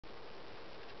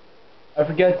I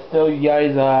forgot to tell you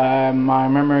guys, my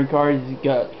memory card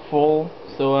got full,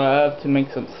 so I have to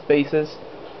make some spaces.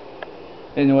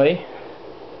 Anyway,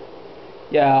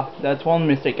 yeah, that's one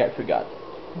mistake I forgot.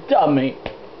 Dummy!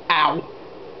 Ow!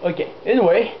 Okay,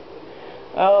 anyway,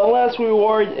 last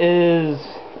reward is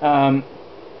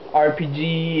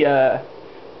RPG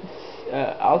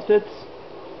outfits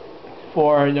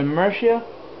for the Mercia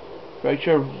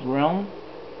Fractured Realm.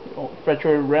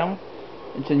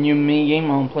 It's a new mini game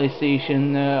on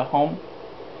PlayStation Home,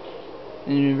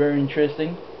 and it's very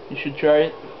interesting. You should try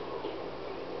it.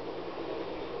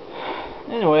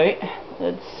 Anyway,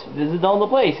 let's visit all the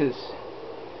places.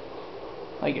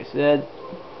 Like I said,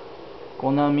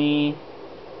 Konami,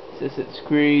 Assassin's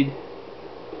Creed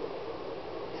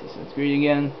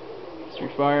again,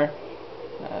 Street Fighter,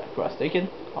 Cross Taken,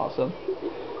 awesome.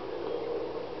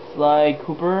 Sly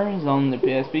Cooper is on the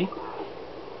PSP.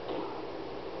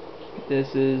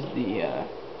 This is the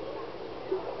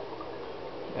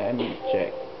let me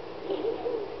check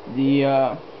the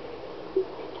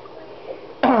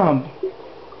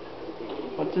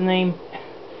what's the name?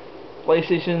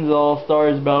 PlayStation's All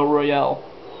Stars Battle Royale.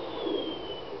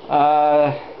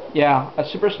 Yeah, a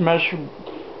Super Smash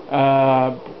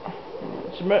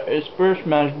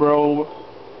Bros.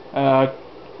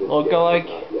 Lookalike.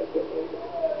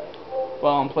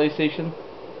 Well, on PlayStation,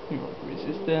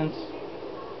 Resistance,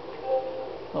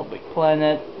 Little Big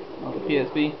Planet on the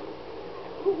PSP.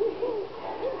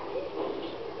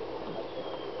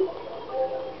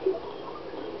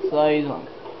 Size on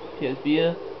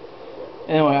PSP.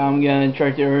 Anyway, I'm gonna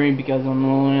try to hurry because I'm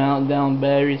running out down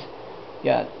batteries.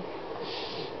 Got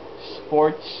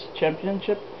Sports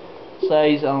Championship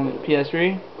size on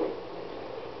PS3.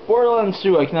 Borderlands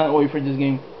 2, I cannot wait for this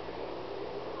game.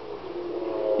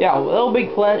 Yeah, Little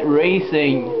Big Planet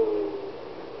Racing.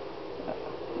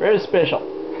 Very special.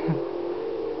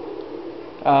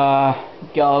 God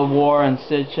of War and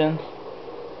Stitchin.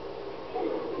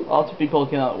 Lots of people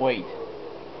cannot wait.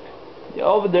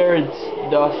 Over there it's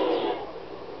Dust.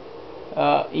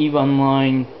 EVE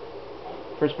Online,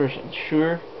 first person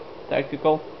shooter,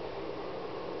 tactical.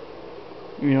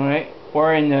 You know, right?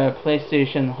 Or in the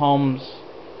PlayStation Home's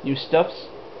new stuffs.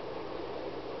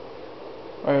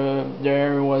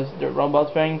 There was the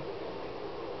robot thing,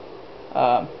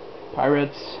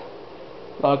 pirates,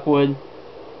 Lockwood,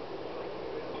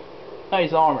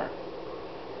 nice armor.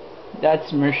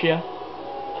 That's Mercia.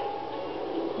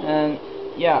 And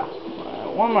yeah,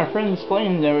 one of my friends is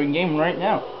playing the game right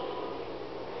now.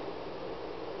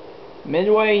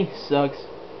 Midway sucks.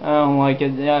 I don't like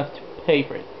it. You have to pay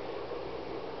for it.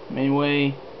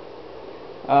 Midway.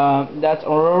 That's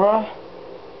Aurora.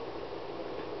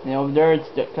 And over there it's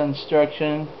the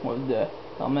construction with the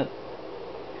helmet.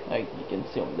 Like you can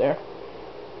see over there.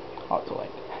 Hard to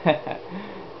like.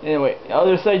 Anyway, the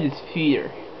other side is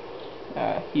feeder.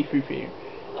 E3 feeder.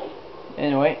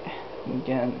 Anyway, we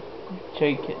can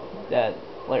check that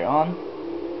later on.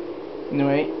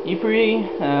 Anyway,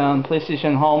 E3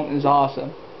 PlayStation Home is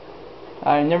awesome.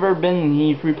 I've never been in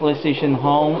E3 PlayStation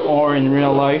Home or in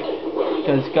real life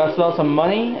because it costs lots of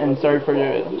money, and sorry for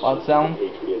the loud sound.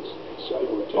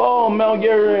 Oh, Metal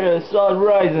Gear Solid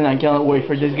Rising, I cannot wait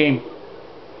for this game.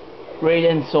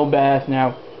 Raiden's so bad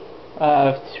now.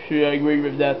 I agree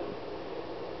with that.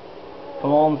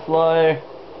 Come on, Sly.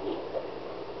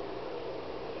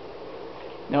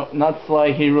 No, not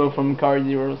Sly Hero from Car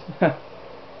Zeros.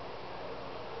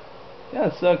 Yeah,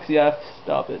 it sucks, you have to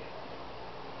stop it.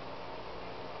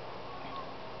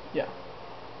 Yeah.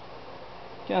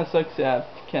 Kinda sucks you have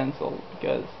to cancel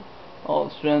because all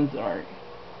its friends are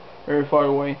very far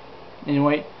away.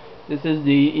 Anyway, this is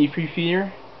the E3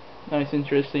 feeder. Nice,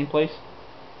 interesting place.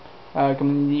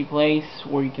 Community place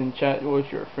where you can chat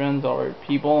with your friends or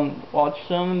people and watch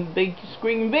some big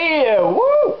screen video.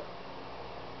 Woo!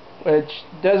 Which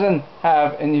doesn't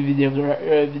have any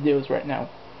videos right now.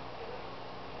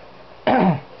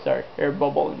 Sorry, air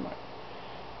bubble in my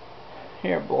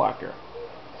hair blocker.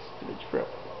 Stupid frill.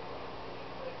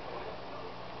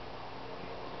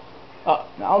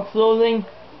 Now it's loading.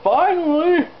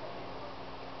 Finally!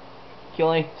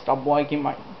 Kelly, stop liking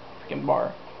my freaking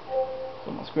bar. It's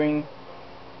on my screen.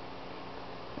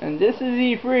 And this is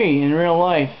E3 in real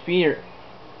life. Feeder.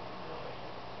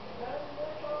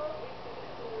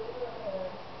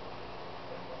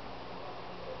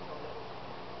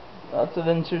 Lots of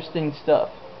interesting stuff.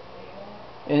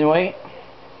 Anyway,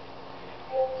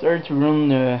 sorry to ruin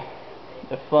the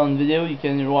fun video. You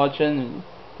can watch it and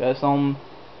pass on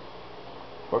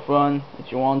for fun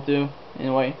if you want to.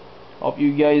 Anyway, hope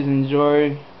you guys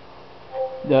enjoy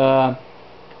the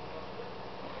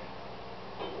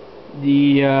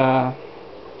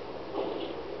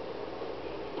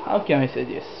how can I say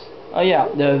this? Oh yeah,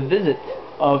 the visit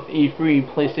of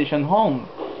E3 PlayStation Home.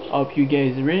 Hope you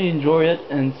guys really enjoyed it,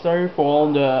 and sorry for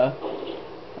all the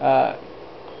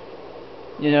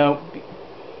you know,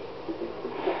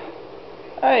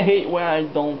 I hate when I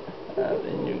don't have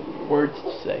any words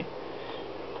to say.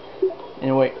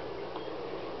 Anyway,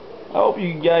 I hope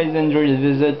you guys enjoyed the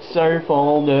visit. Sorry for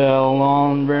all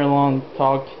the very long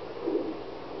talk,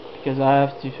 because I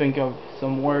have to think of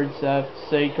some words I have to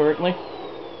say correctly.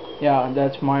 Yeah,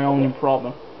 that's my only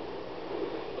problem.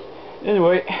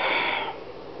 Anyway,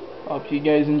 hope you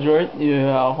guys enjoyed.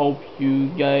 Yeah, I hope you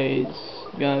guys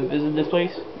gonna visit this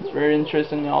place. It's very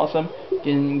interesting and awesome. You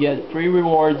can get free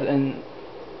rewards, and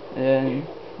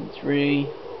it's really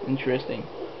interesting.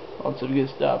 Lots of good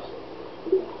stuff.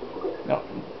 No,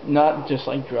 not just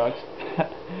like drugs.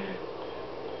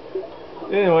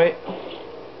 Anyway,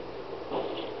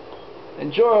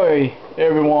 enjoy,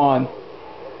 everyone.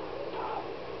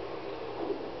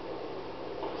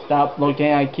 Stop looking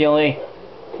at Killy.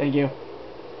 Thank you.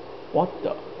 What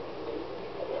the?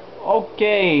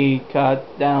 Okay, cut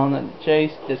down the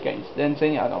chase. This guy is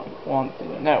dancing. I don't want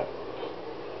to know.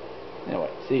 Anyway,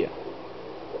 see ya.